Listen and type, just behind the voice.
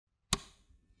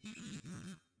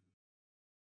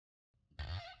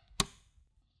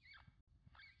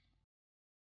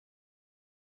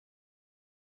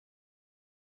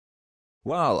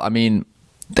Well, I mean,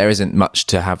 there isn't much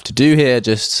to have to do here.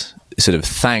 Just sort of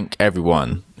thank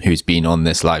everyone who's been on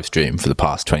this live stream for the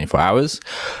past 24 hours.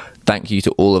 Thank you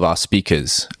to all of our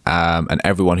speakers and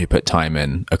everyone who put time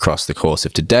in across the course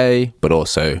of today, but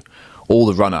also all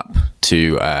the run-up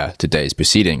to today's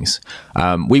proceedings.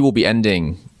 We will be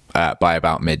ending by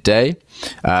about midday,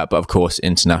 but of course,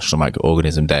 International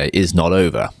Microorganism Day is not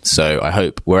over. So I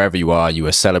hope wherever you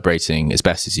are celebrating as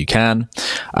best as you can,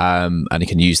 and you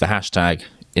can use the hashtag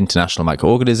International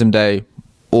Microorganism Day,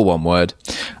 all one word,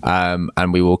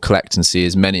 and we will collect and see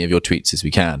as many of your tweets as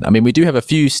we can. I mean, we do have a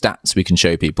few stats we can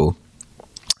show people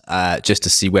just to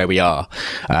see where we are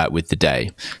with the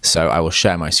day. So I will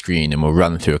share my screen and we'll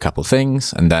run through a couple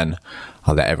things, and then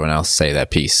I'll let everyone else say their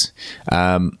piece.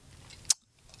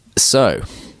 So,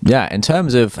 yeah, in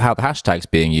terms of how the hashtag's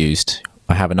being used,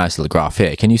 I have a nice little graph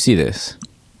here. Can you see this?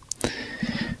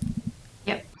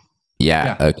 Yep.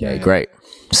 Yeah. Okay, great.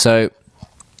 So,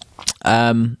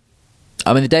 I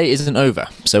mean, the day isn't over,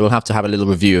 so we'll have to have a little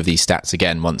review of these stats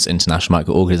again once International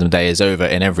Microorganism Day is over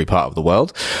in every part of the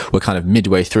world. We're kind of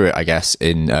midway through it, I guess,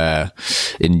 in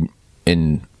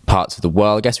parts of the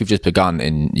world. I guess we've just begun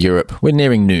in Europe. We're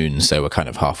nearing noon, so we're kind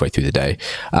of halfway through the day.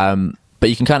 But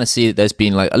you can kind of see that there's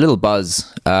been like a little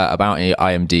buzz about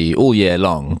IMD all year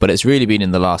long, but it's really been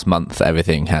in the last month that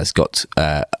everything has got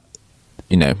up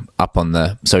on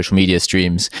the social media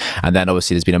streams. And then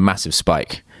obviously there's been a massive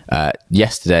spike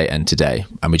yesterday and today,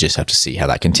 and we just have to see how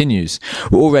that continues.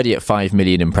 We're already at 5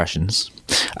 million impressions,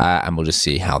 and we'll just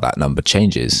see how that number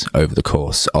changes over the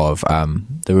course of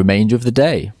the remainder of the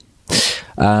day.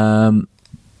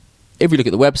 If we look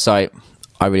at the website,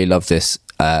 I really love this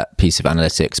piece of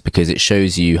analytics because it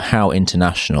shows you how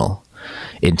International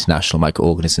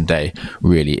Microorganism Day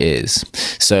really is.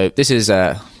 So this is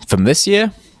from this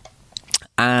year.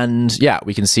 And yeah,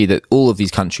 we can see that all of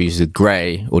these countries with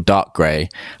grey or dark grey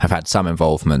have had some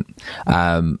involvement,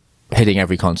 hitting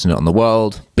every continent on the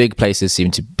world. Big places seem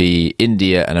to be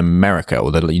India and America, or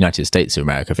the United States of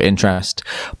America for interest.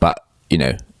 But,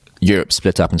 Europe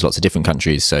split up into lots of different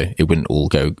countries, so it wouldn't all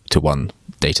go to one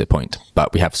data point.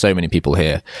 But we have so many people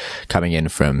here coming in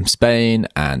from Spain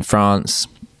and France,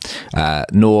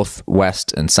 North,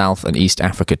 West and South and East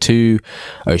Africa too,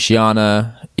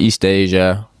 Oceania, East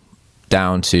Asia,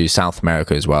 down to South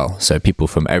America as well. So people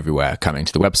from everywhere coming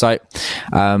to the website.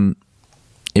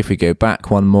 If we go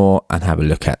back one more and have a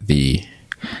look at the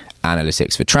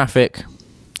analytics for traffic,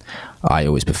 I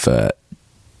always prefer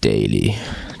daily.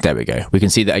 There we go. We can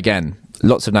see that again,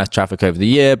 lots of nice traffic over the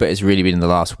year, but it's really been in the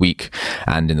last week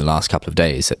and in the last couple of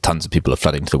days that tons of people are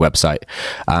flooding to the website.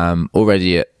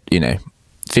 Already at,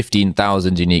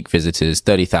 15,000 unique visitors,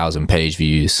 30,000 page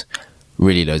views,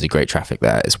 really loads of great traffic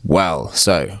there as well.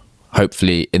 So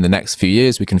hopefully in the next few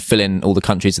years, we can fill in all the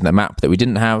countries in the map that we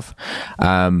didn't have.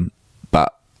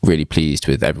 But really pleased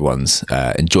with everyone's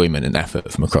enjoyment and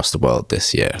effort from across the world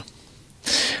this year.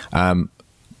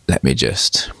 Let me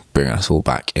just bring us all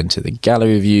back into the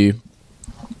gallery view.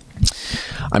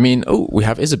 I mean, we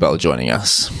have Isabel joining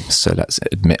us. So let's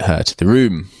admit her to the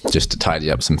room just to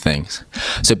tidy up some things.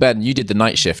 So Ben, you did the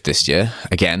night shift this year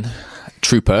again.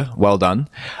 Trooper, well done.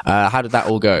 How did that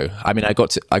all go? I mean, I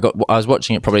was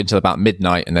watching it probably until about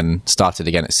midnight and then started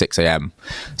again at 6 a.m.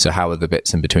 So how were the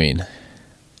bits in between?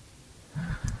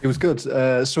 It was good.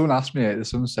 Someone asked me,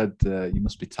 someone said, you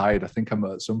must be tired. I think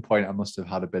at some point I must have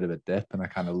had a bit of a dip and I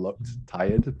kind of looked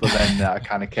tired, but then I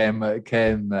kind of came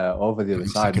over the other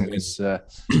side. And it was,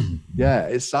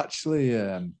 it's actually,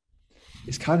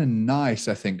 it's kind of nice,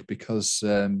 I think, because,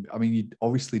 I mean, you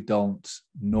obviously don't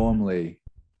normally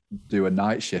do a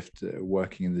night shift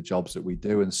working in the jobs that we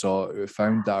do. And so I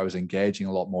found that I was engaging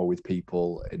a lot more with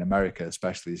people in America,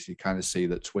 especially as you kind of see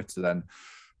that Twitter then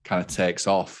kind of takes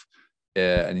off.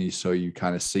 So you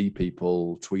kind of see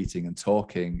people tweeting and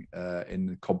talking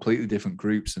in completely different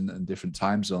groups and different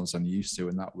time zones than you used to.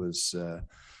 And that was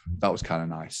kind of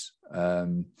nice.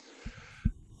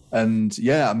 And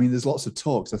yeah, I mean, there's lots of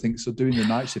talks. I think so. Doing the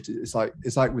night shift, it's like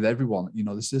with everyone.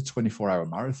 This is a 24-hour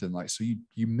marathon. Like, so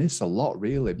you miss a lot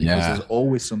really because there's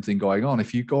always something going on.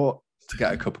 If you go to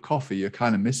get a cup of coffee, you're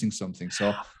kind of missing something.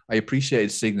 So I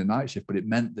appreciated seeing the night shift, but it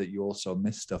meant that you also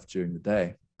missed stuff during the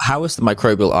day. How was the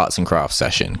microbial arts and crafts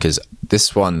session? Because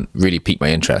this one really piqued my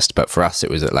interest, but for us it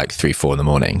was at like 3-4 in the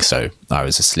morning, so I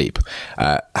was asleep.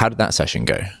 How did that session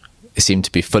go? It seemed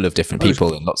to be full of different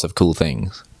people and lots of cool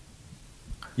things.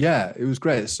 Yeah, it was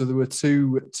great. So there were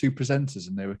two presenters,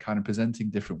 and they were kind of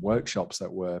presenting different workshops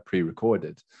that were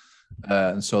pre-recorded.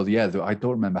 And so, yeah, I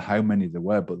don't remember how many there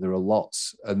were, but there were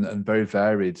lots and very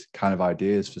varied kind of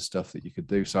ideas for stuff that you could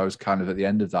do. So I was kind of at the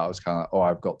end of that, I was kind of, oh,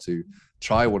 I've got to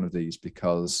try one of these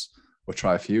or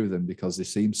try a few of them because they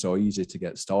seem so easy to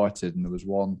get started. And there was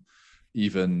one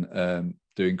even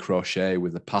doing crochet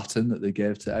with a pattern that they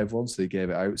gave to everyone. So they gave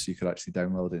it out so you could actually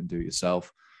download it and do it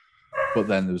yourself. But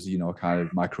then there was, kind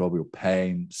of microbial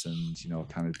paints and,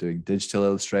 kind of doing digital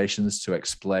illustrations to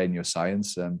explain your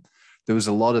science. And there was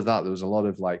a lot of that. There was a lot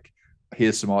of like,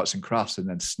 here's some arts and crafts, and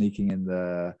then sneaking in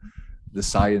the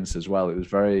science as well. It was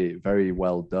very, very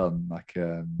well done. Like,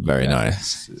 very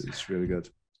nice. It's really good.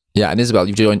 Yeah, and Isabel,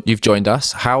 you've joined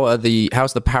us. How's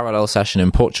the parallel session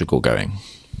in Portugal going?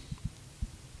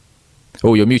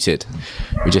 Oh, you're muted.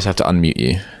 We just have to unmute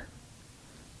you.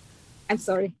 I'm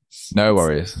sorry. No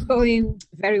worries. It's going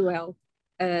very well.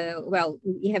 Well,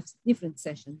 we have different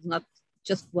sessions, not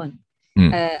just one.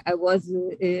 I was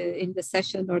in the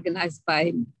session organized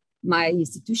by my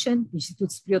institution,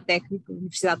 Instituto Superior Técnico,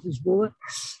 Universidade de Lisboa,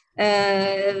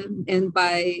 and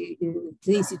by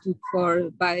the Institute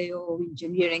for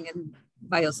Bioengineering and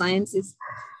Biosciences.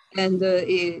 And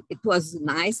it was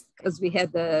nice because we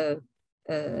had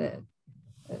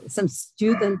some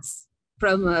students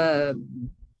from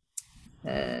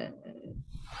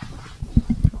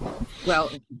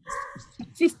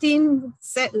 15,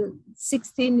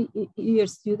 16-year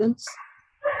students,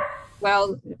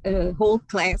 whole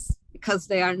class, because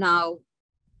they are now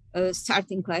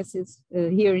starting classes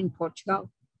here in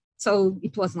Portugal. So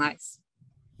it was nice.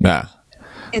 Yeah.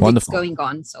 And wonderful. It's going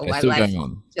on. So it's I left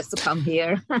just to come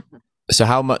here. So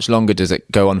how much longer does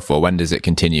it go on for? When does it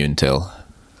continue until?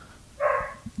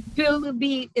 It will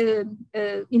be in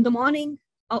the morning,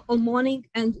 all morning,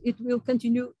 and it will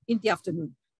continue in the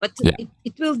afternoon. But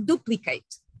it will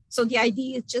duplicate. So the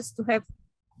idea is just to have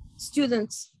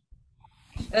students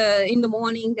in the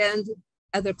morning and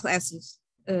other classes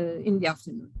in the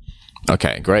afternoon.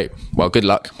 Okay, great. Well, good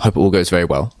luck. Hope it all goes very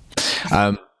well.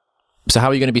 So how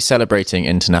are you going to be celebrating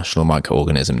International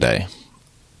Microorganism Day?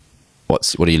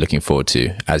 What are you looking forward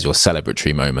to as your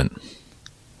celebratory moment?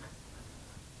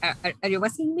 Are you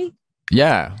asking me?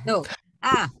 Yeah. No.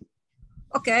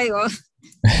 Okay. Well,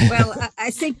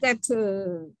 I think that,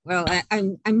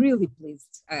 I'm really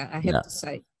pleased, I have to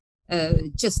say,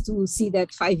 just to see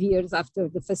that 5 years after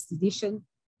the first edition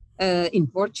in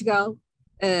Portugal,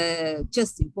 the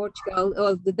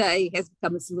day has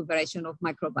become a celebration of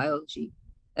microbiology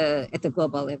at a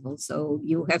global level. So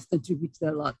you have contributed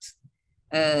a lot.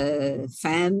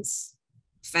 FAM's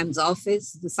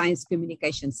office, the science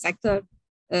communication sector,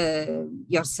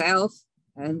 yourself,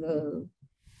 and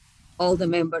all the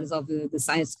members of the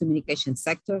science communication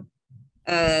sector.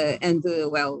 I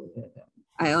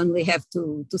only have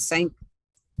to thank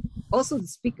also the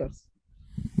speakers.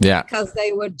 Yeah. Because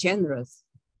they were generous,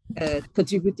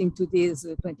 contributing to these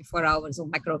 24 hours of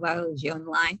microbiology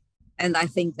online. And I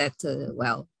think that,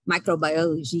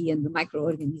 microbiology and the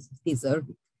microorganisms deserve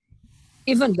it.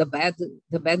 Even the bad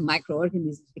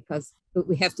microorganisms, because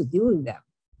we have to deal with them.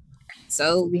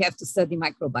 So we have to study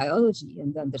microbiology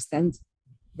and understand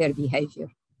their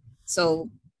behavior. So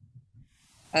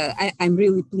I'm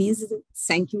really pleased.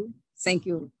 Thank you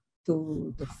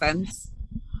to the fans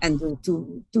and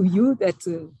to you that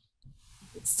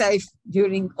stay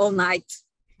during all night,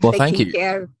 taking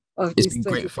care of these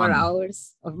 24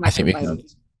 hours of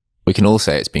microbiology. We can all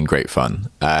say it's been great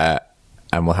fun.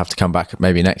 And we'll have to come back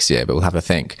maybe next year, but we'll have a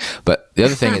think. But the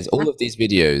other thing is all of these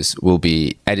videos will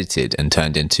be edited and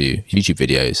turned into YouTube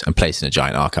videos and placed in a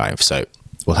giant archive. So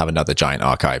we'll have another giant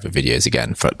archive of videos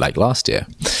again for like last year.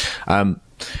 I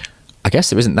guess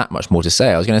there isn't that much more to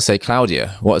say. I was going to say,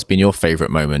 Claudia, what has been your favorite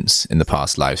moments in the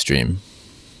past live stream?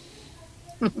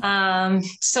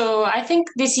 So I think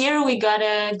this year we got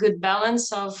a good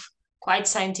balance of quite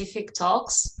scientific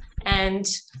talks and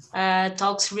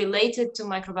talks related to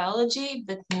microbiology,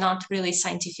 but not really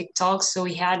scientific talks. So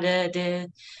we had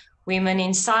the women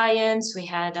in science, we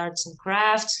had arts and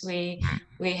crafts, we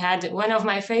had, one of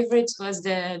my favorites was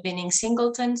the Binning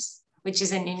Singletons, which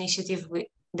is an initiative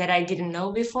that I didn't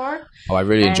know before. Oh, I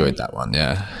really enjoyed that one,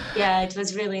 yeah. Yeah, it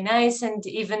was really nice, and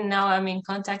even now I'm in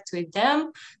contact with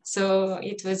them. So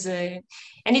it was a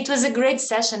great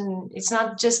session. It's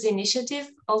not just the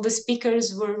initiative. All the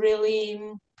speakers were really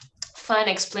fun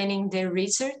explaining their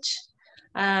research.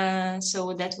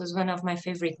 So that was one of my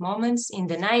favorite moments in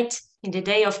the night. In the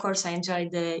day, of course, I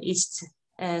enjoyed the East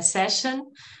session.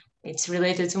 It's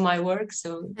related to my work,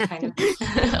 so kind of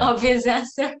obvious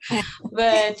answer.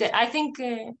 But I think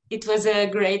it was a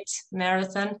great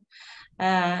marathon.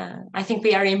 I think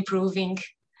we are improving.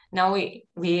 Now we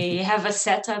have a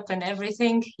setup and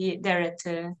everything there at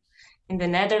in the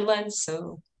Netherlands.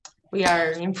 So we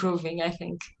are improving, I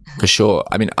think. For sure.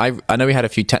 I mean, I know we had a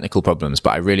few technical problems,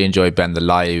 but I really enjoyed, Ben, the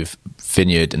live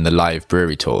vineyard and the live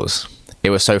brewery tours. It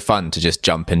was so fun to just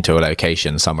jump into a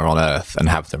location somewhere on Earth and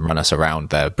have them run us around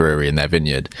their brewery and their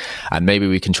vineyard. And maybe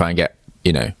we can try and get,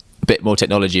 you know, a bit more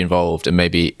technology involved and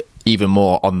maybe even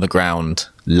more on the ground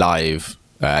live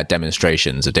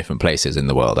demonstrations of different places in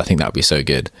the world. I think that would be so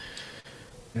good.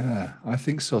 Yeah, I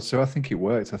think so too. I think it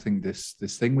worked. I think this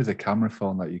thing with a camera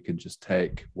phone that you can just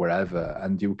take wherever,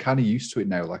 and you're kind of used to it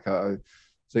now. Like to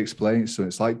explain it, so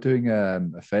it's like doing a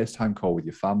FaceTime call with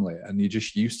your family, and you're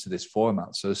just used to this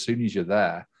format. So as soon as you're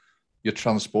there, you're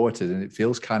transported, and it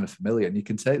feels kind of familiar. And you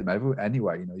can take them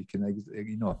anywhere. You know, you can,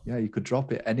 you could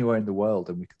drop it anywhere in the world,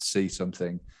 and we could see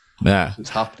something that's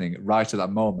happening right at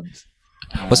that moment.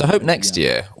 Well, so I hope next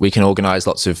year we can organise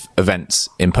lots of events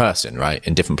in person, right,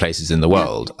 in different places in the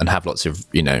world, and have lots of,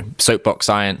 you know, soapbox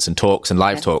science and talks and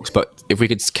live talks. But if we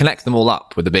could connect them all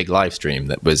up with a big live stream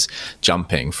that was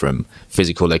jumping from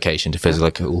physical location to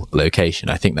physical location,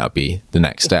 I think that would be the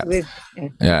next step. It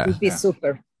would be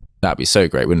super. That'd be so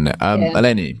great, wouldn't it?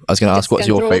 Eleni, I was going to ask, what's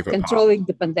your favourite part? Controlling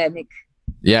the pandemic.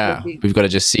 Yeah, we've got to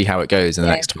just see how it goes in the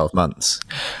next 12 months.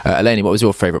 Eleni, what was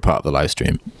your favourite part of the live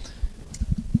stream?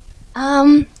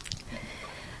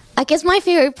 I guess my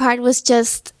favorite part was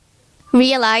just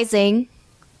realizing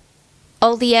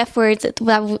all the effort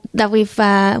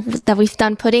that we've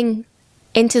done putting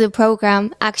into the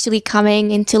program actually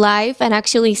coming into life, and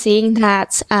actually seeing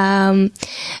that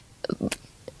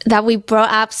that we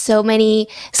brought up so many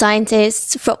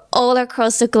scientists from all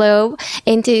across the globe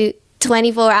into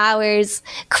 24 hours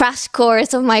crash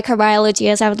course of microbiology,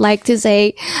 as I would like to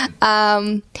say.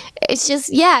 It's just,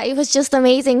 it was just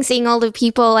amazing seeing all the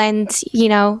people, and, you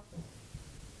know,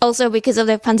 also because of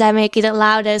the pandemic, it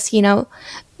allowed us, you know,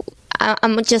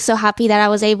 I'm just so happy that I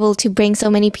was able to bring so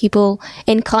many people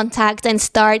in contact and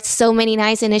start so many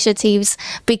nice initiatives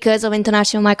because of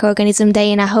International Microorganism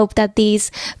Day, and I hope that these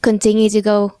continue to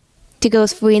go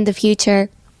through in the future.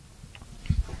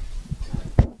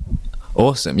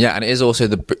 Awesome. Yeah, and it is also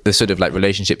the sort of like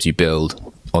relationships you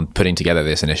build on putting together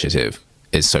this initiative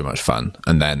is so much fun.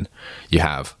 And then you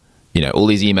have, you know, all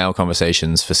these email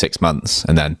conversations for 6 months,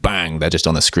 and then bang, they're just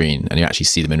on the screen, and you actually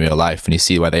see them in real life, and you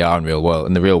see where they are in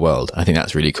the real world. I think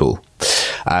that's really cool.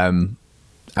 And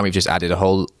we've just added a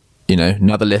whole, you know,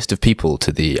 another list of people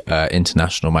to the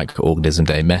International Microorganism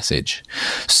Day message.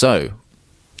 So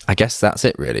I guess that's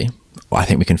it, really. Well, I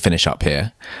think we can finish up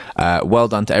here. Well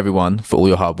done to everyone for all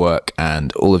your hard work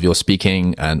and all of your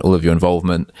speaking and all of your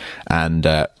involvement. And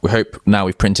we hope now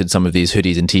we've printed some of these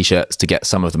hoodies and t-shirts to get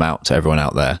some of them out to everyone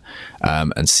out there,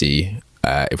 and see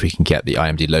if we can get the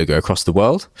IMD logo across the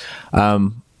world.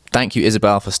 Thank you,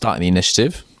 Isabel, for starting the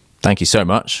initiative. Thank you so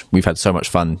much. We've had so much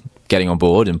fun getting on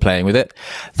board and playing with it.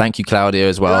 Thank you, Claudia,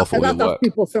 as well, for all your work. A lot of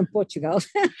people from Portugal.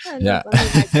 Yeah.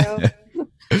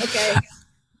 Okay.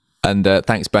 And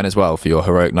thanks, Ben, as well, for your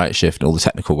heroic night shift and all the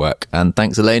technical work. And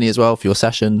thanks, Eleni, as well, for your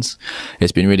sessions.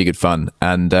 It's been really good fun.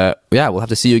 And we'll have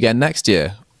to see you again next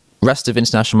year. Rest of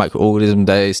International Microorganism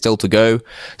Day is still to go.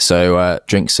 So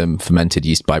drink some fermented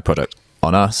yeast byproduct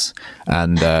on us.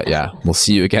 And we'll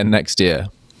see you again next year.